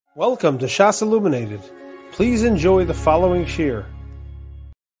Welcome to Shas Illuminated. Please enjoy the following shir.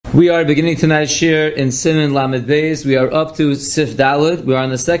 We are beginning tonight's shir in siman Lamed Beis. We are up to Sif Dalet. We are on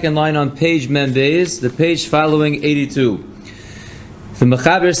the second line on page Mem Beis, the page following 82. The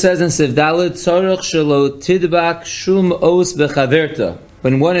Mechaber says in Sif Dalet, Tzorach shelo tidbak shum os bechaverta.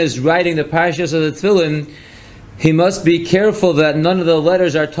 When one is writing the parashas of the Tefillin, he must be careful that none of the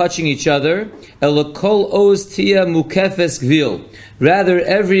letters are touching each other. Elokol os tia mukefes gvil. Rather,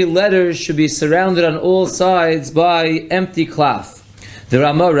 every letter should be surrounded on all sides by empty cloth. The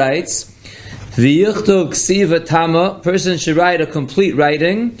Rama writes, V'yichtov ksiva tama, person should write a complete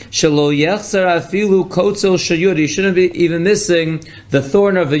writing. Shelo yechsar afilu kotzel shayud. He shouldn't be even missing the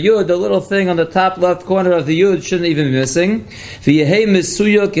thorn of the yud, the little thing on the top left corner of the yud shouldn't even be missing. V'yehei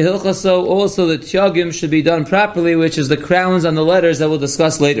misuya kehilchaso. Also, the tyagim should be done properly, which is the crowns on the letters that we'll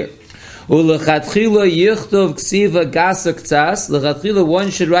discuss later. Ulechatchila yichtov ksiva gasa ktsas. Lechatchila, one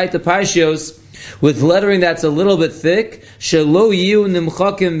should write the parshios with lettering that's a little bit thick. Shelo yu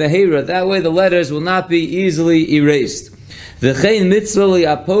nimchakim behera. That way the letters will not be easily erased. V'chein mitzvah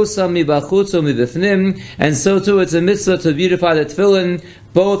li'aposa mibachutz mibifnim. And so too it's a mitzvah to beautify the tefillin,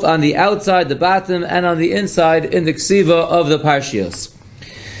 both on the outside, the bottom, and on the inside in the ksiva of the parshios.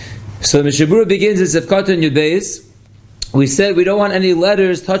 So Mishabura begins in Sefkatan Yubeis. We said we don't want any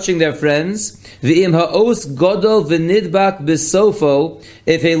letters touching their friends. V'im ha'os godol v'nidbak b'sofo.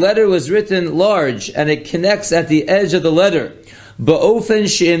 If a letter was written large and it connects at the edge of the letter, ba'ofen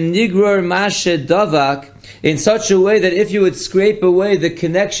she'im nigror mashe davak, in such a way that if you would scrape away the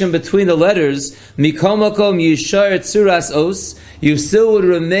connection between the letters, mikol makom yishar tzuras os, you still would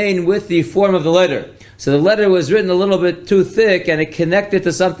remain with the form of the letter. So the letter was written a little bit too thick and it connected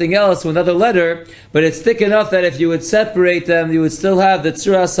to something else, to another letter, but it's thick enough that if you would separate them, you would still have the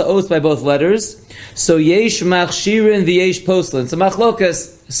tzuras ha'os by both letters. So yesh machshirin v'yesh poslin. So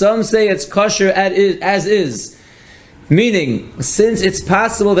machlokas, some say it's kosher as is. Meaning, since it's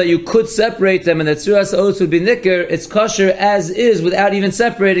possible that you could separate them and the tzuras ha'os would be nicker, it's kosher as is without even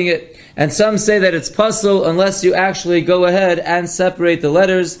separating it. And some say that it's puzzle unless you actually go ahead and separate the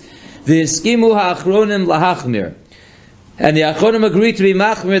letters. V'yiskimu ha'achronim lahachmir. And the achronim agree to be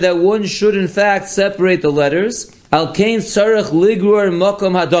machmir that one should in fact separate the letters. Al kain tzarech ligrur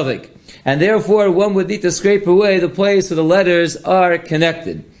mokom hadovik. And therefore one would need to scrape away the place where the letters are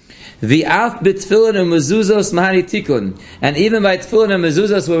connected. V'af b'tefillin and mezuzos mahani tikun. And even by tefillin and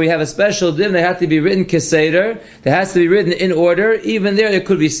mezuzos where we have a special din, they have to be written keseder. They has to be written in order. Even there it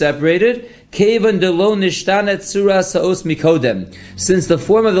could be separated. Kevan delo nishtanet tzuras ha'os mikodem. Since the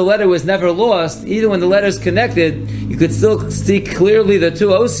form of the letter was never lost, even when the letters connected, you could still see clearly the two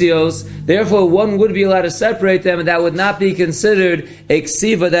osios. Therefore, one would be allowed to separate them, and that would not be considered a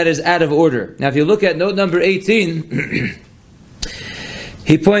ksiva that is out of order. Now, if you look at note number 18,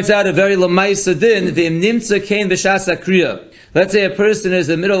 he points out a very lamaisa din, the nimtza kain b'shas akriya. Let's say a person is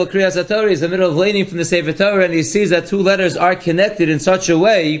in the middle of Kriyas HaTorah, he's in the middle of leaning from the Sefer Torah, and he sees that two letters are connected in such a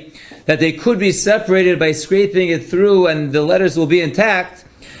way that they could be separated by scraping it through and the letters will be intact.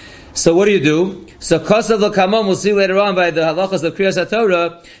 So what do? So Kosav L'Kamon, we'll see later on by the halachas of Kriyas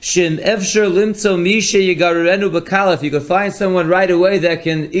HaTorah, Shin Efsher Limtzo Mishe Yigarurenu B'Kalef. You could find someone right away that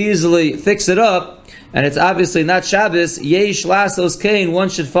can easily fix it up, and it's obviously not Shabbos. Yesh Lasos Kain, one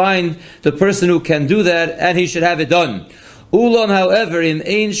should find the person who can do that, and he should have it done. Ulam, however, in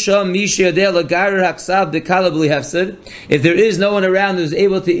Ein Sham Misha Yadeh Lagarer Haksav Dekalab Lihefsed, if there is no one around who's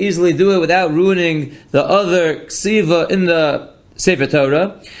able to easily do it without ruining the other ksiva in the Sefer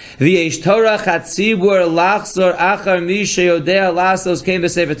Torah, V'yesh Torah Chatzibur Lachzor Achar Misha Yodeh Lasos came to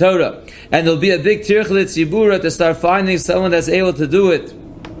Sefer Torah, and there'll be a big tirchlet tzibura to start finding someone that's able to do it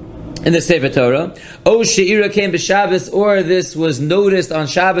in the Sefer Torah. O She'ira came b'Shabbos, or this was noticed on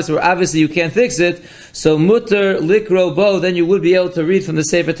Shabbos where obviously you can't fix it, so Mutter Likro Bo, then you would be able to read from the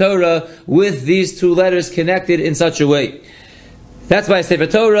Sefer Torah with these two letters connected in such a way. That's why Sefer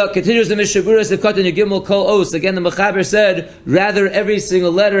Torah continues the Mishabura Sefkatan Yigimel Kol Os. Again, the Mechaber said, rather every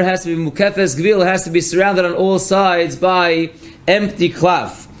single letter has to be Mukefes Gvil, has to be surrounded on all sides by empty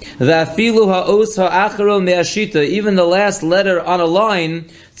cloth. Even the last letter on a line,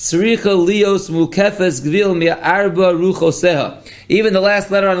 even the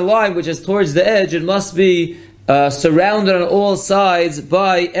last letter on a line, which is towards the edge, it must be surrounded on all sides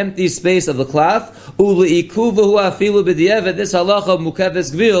by empty space of the cloth. This halacha of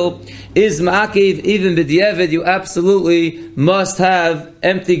mukefes gvil is ma'akev even b'diavad. You absolutely must have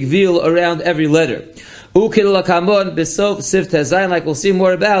empty gvil around every letter. Like we'll see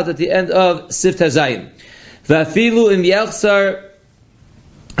more about at the end of Sif Tazayin.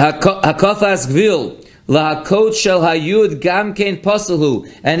 Hakafas gvil lahakot shel hayud gamkein pasalhu.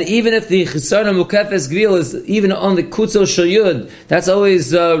 And even if the chisarna mukefes gvil is even on the kutzo shel yud, that's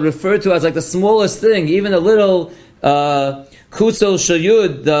always referred to as like the smallest thing, even a little kutzo shel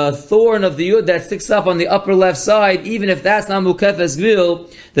yud, the thorn of the yud that sticks up on the upper left side, even if that's not mukefes gvil,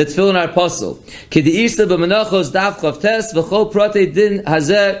 the tefillin are pasul. K'di'isa b'menachos daf chavtes v'chol protei din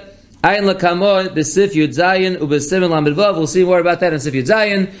hazeh ayin lakamon b'sif yud zayin u'b'simin lamed vav. We'll see more about that in sif yud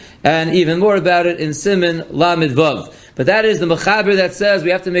zayin, and even more about it in siman lamed vav. But that is the mechaber that says we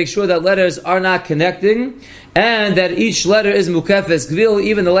have to make sure that letters are not connecting, and that each letter is mukefes gvil.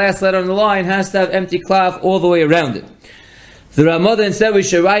 Even the last letter on the line has to have empty cloth all the way around it. The Ramah then said we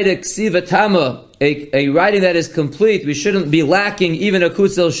should write a ksiva tama, a writing that is complete. We shouldn't be lacking even a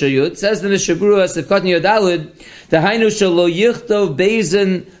kutzel shayut. Says the Mishabura Sifkat Yodalid, the Hainu shalo yichtov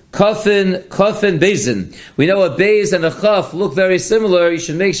bezin kafin bezin. We know a bez and a chaf look very similar. You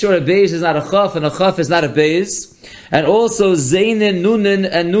should make sure a bez is not a chaf and a chaf is not a bez. And also zainin nunin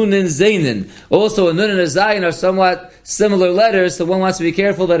and nunin zainin. Also a nun and a zayin are somewhat similar letters, so one wants to be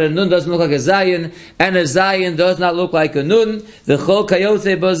careful that a nun doesn't look like a zayin, and a zayin does not look like a nun. The chol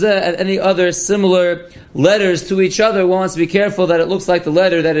kayotze bazeh and any other similar letters to each other, one wants to be careful that it looks like the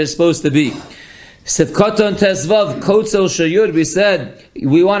letter that it is supposed to be. Sifkaton tesvav kotzel shayud. We said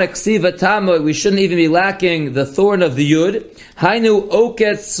we want a ksiva tama. We shouldn't even be lacking the thorn of the yud. Hainu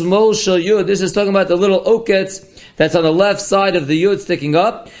oket smol shayud. This is talking about the little okets that's on the left side of the yud sticking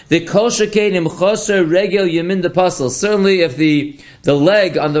up. The kol shekein im choser regel yemin depasul. Certainly, if the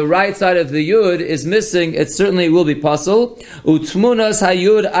leg on the right side of the yud is missing, it certainly will be pasul. Utmunas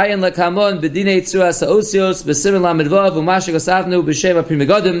hayud ayin lakamon b'dinei tzuras haosios b'simin lamed vav u'mashik asavnu b'sheva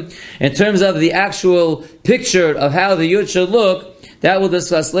primigodim. In terms of the actual picture of how the yud should look, that we'll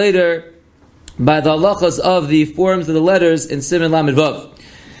discuss later by the halachas of the forms of the letters in simin lamed vav.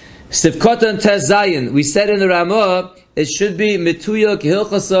 Sivkotan Tez Zayin. We said in the Ramah, it should be mituyok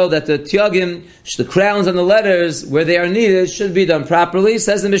hilchaso, that the tyagim, the crowns on the letters, where they are needed, should be done properly.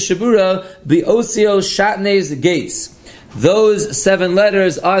 Says the Mishabura, biosio shatnez gates. Those 7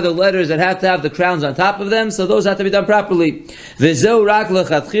 letters are the letters that have to have the crowns on top of them, so those have to be done properly. V'zeu rak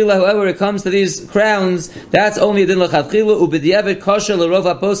lechatchila. However, it comes to these crowns, that's only din lechatchila. Ubedievet kosher l'rov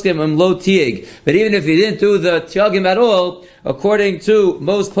haposkim lo tieg. But even if you didn't do the tiagim at all, according to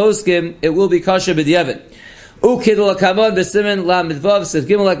most poskim, it will be kosher b'dievet. Ukidul akamon b'simin lamed vav. Sif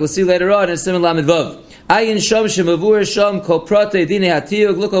gimel, like we'll see later on in simin lamed vav. Ayin sham shemavur sham kol prate dine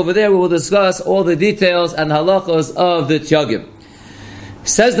hatiyug. Look over there, we will discuss all the details and halachos of the tyagim.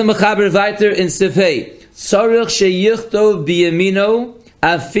 Says the Mechaber Vayter in Sifhei, tzarich sheyichtov biyamino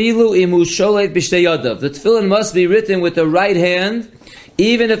afilu imu sholet b'shtei yadav. The tefillin must be written with the right hand.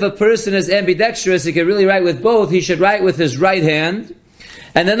 Even if a person is ambidextrous, he can really write with both. He should write with his right hand.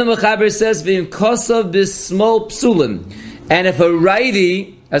 And then the Mechaber says, v'im kosav b'smol psulim. And if a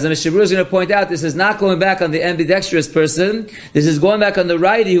righty, as the Mishabura is going to point out, this is not going back on the ambidextrous person. This is going back on the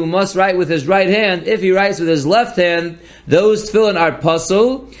righty who must write with his right hand. If he writes with his left hand, those tefillin are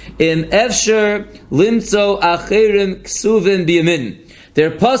pasul. In efsher limtzo acherim ksuvin biyamin.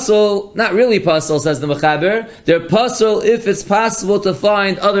 They're pasul, not really pasul, says the Mechaber. They're pasul if it's possible to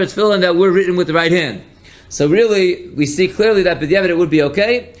find other tefillin that were written with the right hand. So really, we see clearly that b'diavad it would be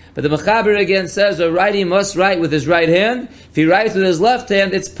okay. But the Mechaber again says a righty must write with his right hand. If he writes with his left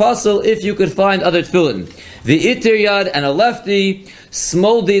hand, it's possible if you could find other tefillin. The itir yad and a lefty,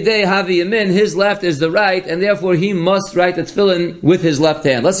 smol didei havi yamin, his left is the right, and therefore he must write the tefillin with his left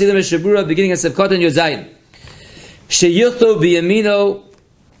hand. Let's see the Mishabura beginning at Sefkot and Yozayin. Sheyichto biyamino.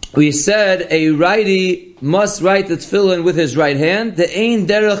 We said a righty must write the tefillin with his right hand. The ein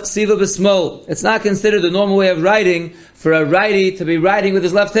derech ksiva b'smol. It's not considered the normal way of writing for a righty to be writing with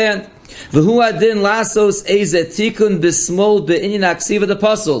his left hand. V'hu adin lasos eze tikun b'smol be'inyan aksiva the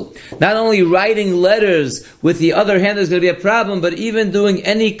pasul. Not only writing letters with the other hand is going to be a problem, but even doing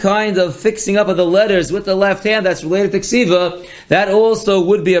any kind of fixing up of the letters with the left hand that's related to ksiva, that also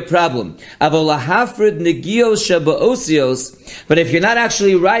would be a problem. Avolahafrid negios shabaosios. But if you're not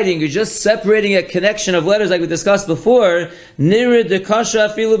actually writing, you're just separating a connection of letters like we discussed before, nirid de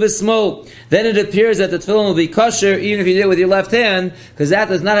kasha afilu b'smol. Then it appears that the tefillin will be kosher even if you did it with your left hand, because that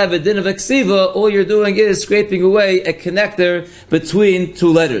does not have a din of a ksiva. All you're doing is scraping away a connector between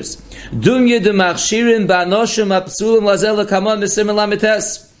 2 letters. Dumye de machshirin ba'anoshim apsulim lazel kaman b'simin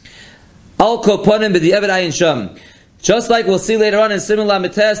lamites. Al koponim b'di'evet ayin sham. Just like we'll see later on in simin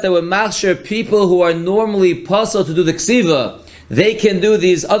lamites, that when machshir people who are normally puzzled to do the ksiva, they can do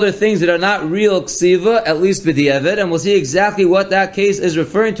these other things that are not real ksiva, at least b'di'evet, and we'll see exactly what that case is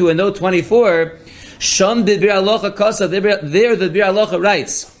referring to in note 24. Sham b'bir alocha kasa, there the bir alocha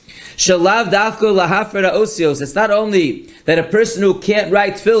writes, Shalav dafko lahafra osios. It's not only that a person who can't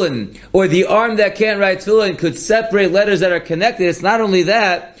write tefillin, or the arm that can't write tefillin, could separate letters that are connected. It's not only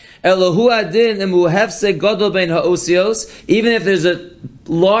that. Elohu adin emuhefse godol bein haosios. Even if there's a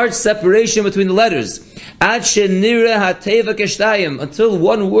large separation between the letters. Ad shenira hateva keshtayim. Until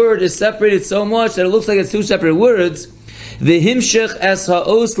one word is separated so much that it looks like it's two separate words. V'himshech es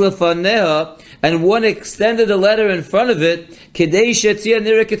ha'os lefaneha. And one extended the letter in front of it,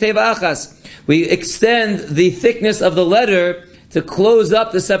 we extend the thickness of the letter to close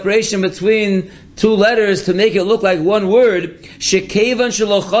up the separation between two letters to make it look like one word. Since you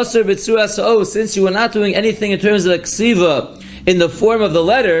are not doing anything in terms of ksiva in the form of the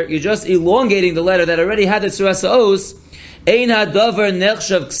letter, you're just elongating the letter that already had the tzuras ha'os. Ein hadavar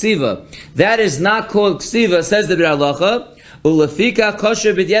nechshav ksiva. That is not called ksiva, says the Bir Halacha. Ulafika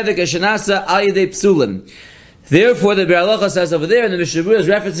kosher b'dyevik eshenasa al yedei psulim. Therefore, the Bir Halacha says over there, and the Mishnah Berurah is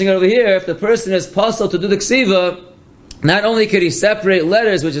referencing it over here, if the person is puzzled to do the ksiva, not only could he separate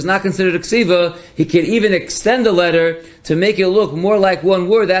letters, which is not considered a ksiva, he could even extend the letter to make it look more like one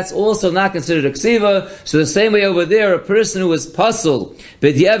word. That's also not considered a ksiva. So the same way over there, a person who is puzzled,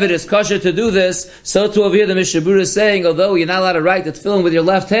 b'dyevik is kosher to do this, so too over here the Mishnah Berurah is saying, although you're not allowed to write the tefillin with your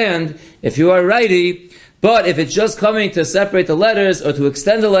left hand, if you are righty, but if it's just coming to separate the letters or to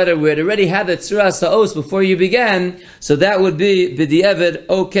extend the letter where it already had the tzuras ha'os before you began, so that would be b'di'evid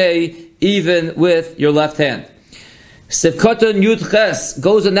okay, even with your left hand. Sivkoton Yud Ches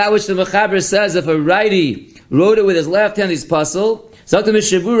goes on that which the Mechaber says, if a righty wrote it with his left hand, he's puzzled. Zakta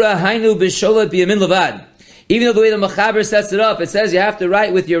Mishnah Berurah hainu b'sholat b'yamin levad. Even though the way the Mechaber sets it up, it says you have to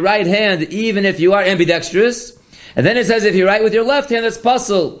write with your right hand even if you are ambidextrous. And then it says if you write with your left hand, it's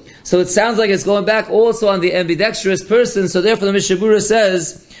puzzled. So it sounds like it's going back also on the ambidextrous person. So therefore the Mishnah Berurah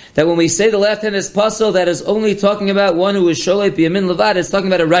says that when we say the left hand is puzzled, that is only talking about one who is sholet b'yamin levad. It's talking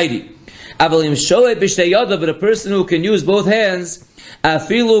about a righty. Avalim sholet b'shtei yadav, but a person who can use both hands,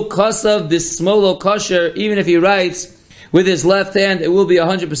 afilu kasav b'smolo kosher, even if he writes with his left hand, it will be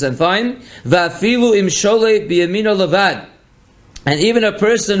 100% fine. Va'afilu im sholet b'yamino levad, and even a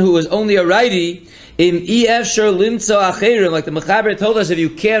person who is only a righty, im efshar limtzo acherim, like the Mechaber told us, if you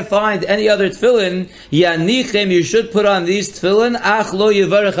can't find any other tefillin, yanichem, you should put on these tefillin, ach lo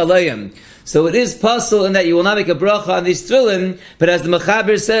yivarech alayim. So it is possible in that you will not make a bracha on these tefillin, but as the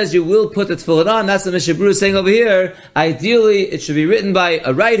Mechaber says, you will put the tefillin on. That's what Mishnah Berurah is saying over here. Ideally, it should be written by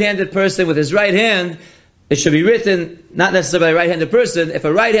a right-handed person with his right hand. It should be written, not necessarily by a right-handed person. If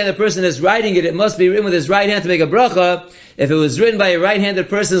a right-handed person is writing it, it must be written with his right hand to make a bracha. If it was written by a right-handed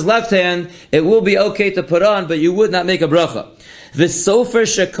person's left hand, it will be okay to put on, but you would not make a bracha. The sofer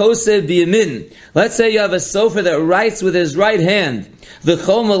shekose biyamin. Let's say you have a sofer that writes with his right hand. The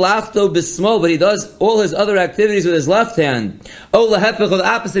chol malachto bismol, but he does all his other activities with his left hand. Oh, lahepech, the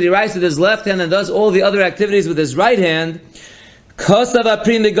opposite, he writes with his left hand and does all the other activities with his right hand. Kosav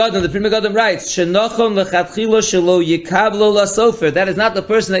Pri Megadim, the Pri Megadim writes, Shenochon lechatchilo shelo yikablo la sofer. That is not the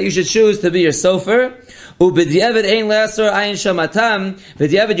person that you should choose to be your sofer. Ubedievid ein le'asor ayin shamatam.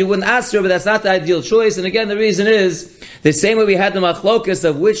 Bedievid you wouldn't ask her, but that's not the ideal choice. And again, the reason is the same way we had the machlokas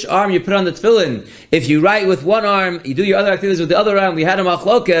of which arm you put on the tefillin. If you write with one arm, you do your other activities with the other arm. We had a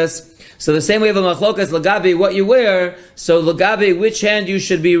machlokas. So the same way of a machlokas lagabi what you wear, so lagabi which hand you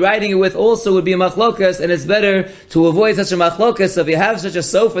should be writing it with also would be a machlokas, and it's better to avoid such a machlokas. So if you have such a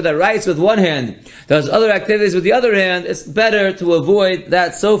sofer that writes with one hand, does other activities with the other hand, it's better to avoid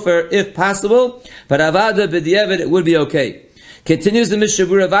that sofer if possible. But avada b'diavad it would be okay. Continues the Mishnah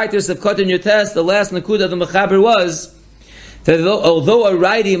Berurah Vaitus of Kotin Yotes, the last nakuda of the Mechaber was that although a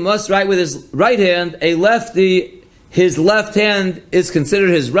righty must write with his right hand, a lefty, his left hand is considered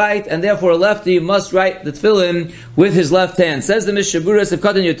his right, and therefore a lefty must write the tefillin with his left hand. Says the Mishnah Berurah of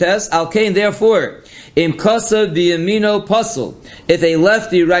Kotin Yotes, Al Kain, therefore, im kasa b'yamino pasul. If a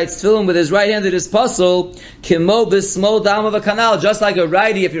lefty writes tefillin with his right hand, it is pasul. Kimo b'smol dam of a canal. Just like a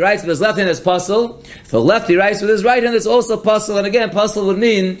righty, if he writes with his left hand, it's pasul. If a lefty writes with his right hand, it's also pasul. And again, pasul would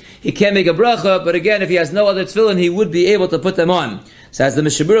mean he can't make a bracha, but again, if he has no other tefillin, he would be able to put them on. So as the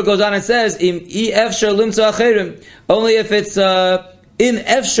Mishnah Berurah goes on and says, im efshar limtzo acherim. Only if it's in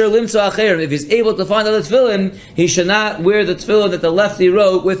efshar limtzo acherim. If he's able to find other tefillin, he should not wear the tefillin that the lefty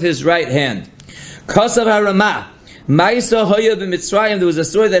wrote with his right hand. Kasav haramah. Ma'isa hoya b'Mitzrayim. There was a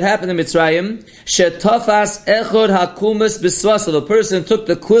story that happened in Mitzrayim. Shetafas echod hakumas b'svasa. The person took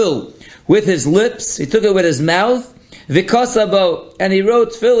the quill with his lips. He took it with his mouth. V'kasabo. And he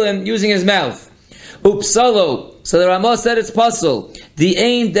wrote tefillin using his mouth. Upsalo. So the Ramah said it's pasul. The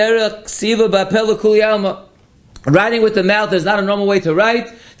ein derech ksiva ba'pelu kuli alma. Writing with the mouth is not a normal way to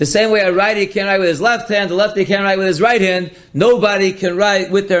write. The same way a righty can write with his left hand, the lefty can write with his right hand. Nobody can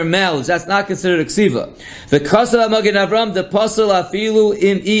write with their mouths. That's not considered a ksiva. The Kasal Magen Avram, the Pasal Afilu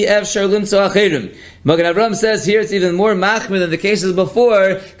im efshar limtzo acherim. Magen Avram says here it's even more machmir than the cases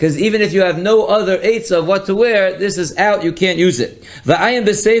before, because even if you have no other eitzah of what to wear, this is out, you can't use it. V'ayim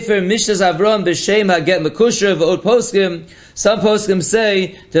b'sefer mishnas Avram b'shem haget mekushra v'od poskim. Some poskim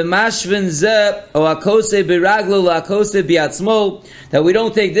say the mashvin zeh or akose biraglu lakose biatzmo, that we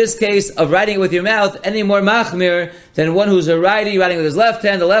don't take this case of writing it with your mouth any more machmir than one who's a righty writing with his left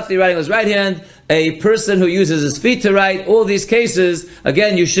hand, the lefty writing with his right hand, a person who uses his feet to write. All these cases,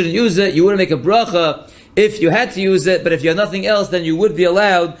 again, you shouldn't use it. You wouldn't make a bracha if you had to use it, but if you have nothing else, then you would be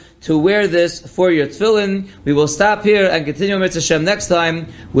allowed to wear this for your tefillin. We will stop here and continue Mitzvah Hashem next time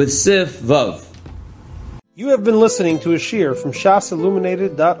with Sif Vav. You have been listening to a shiur from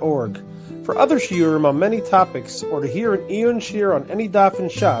shasilluminated.org. For other shiurim on many topics, or to hear an Iyun shiur on any daf in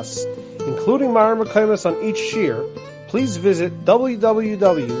Shas, including Mareh Mekomos on each shiur, please visit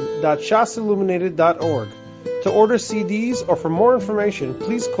www.shasilluminated.org. To order CDs or for more information,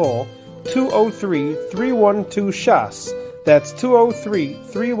 please call 203-312-SHAS. That's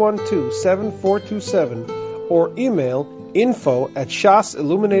 203-312-7427, or email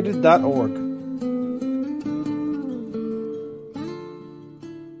info@shasilluminated.org.